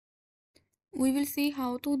we will see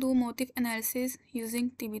how to do motif analysis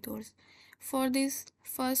using TBTools. For this,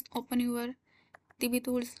 first open your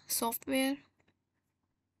TBTools software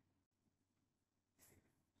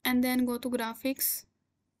and then go to graphics.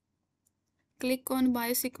 Click on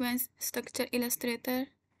Biosequence Structure Illustrator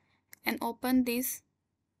and open this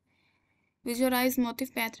Visualize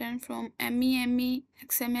Motif Pattern from MEME,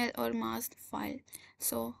 XML or masked file.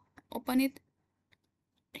 So open it.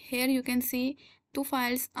 Here you can see two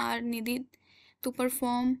files are needed to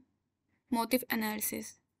perform motif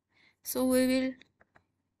analysis. So we will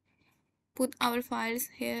put our files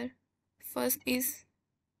here. First is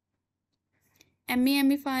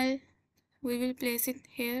MEME file. We will place it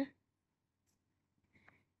here.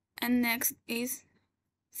 And next is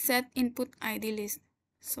set input ID list.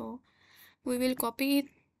 So we will copy it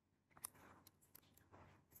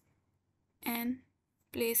and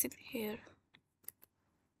place it here.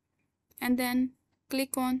 And then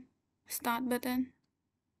click on Start button.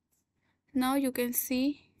 Now you can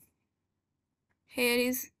see here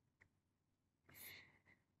is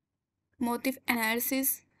motif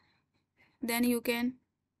analysis. Then you can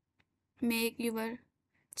make your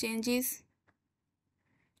changes.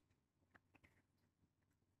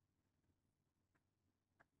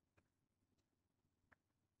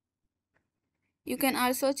 You can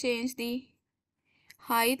also change the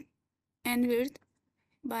height and width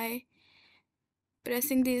by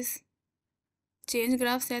pressing this change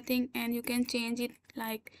graph setting, and you can change it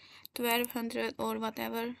like 1200 or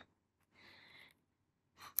whatever,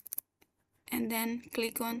 and then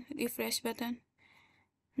click on refresh button.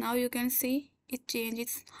 Now you can see it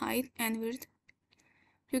changes height and width.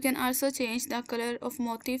 You can also change the color of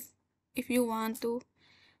motif if you want to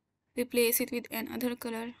replace it with another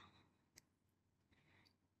color.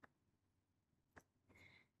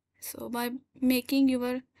 So by making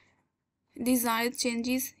your desired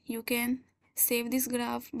changes, you can save this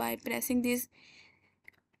graph by pressing this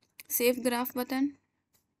save graph button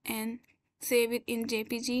and save it in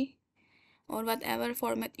JPG or whatever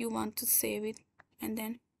format you want to save it, and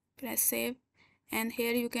then press save. And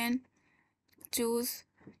here you can choose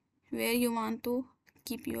where you want to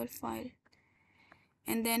keep your file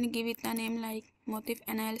and then give it a name like motif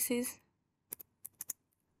analysis.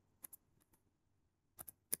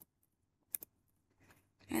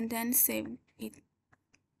 And then save it.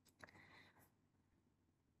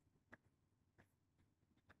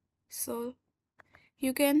 So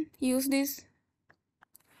you can use this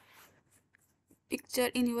picture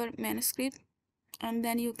in your manuscript, and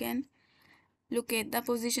then you can locate the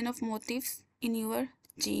position of motifs in your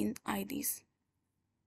gene IDs.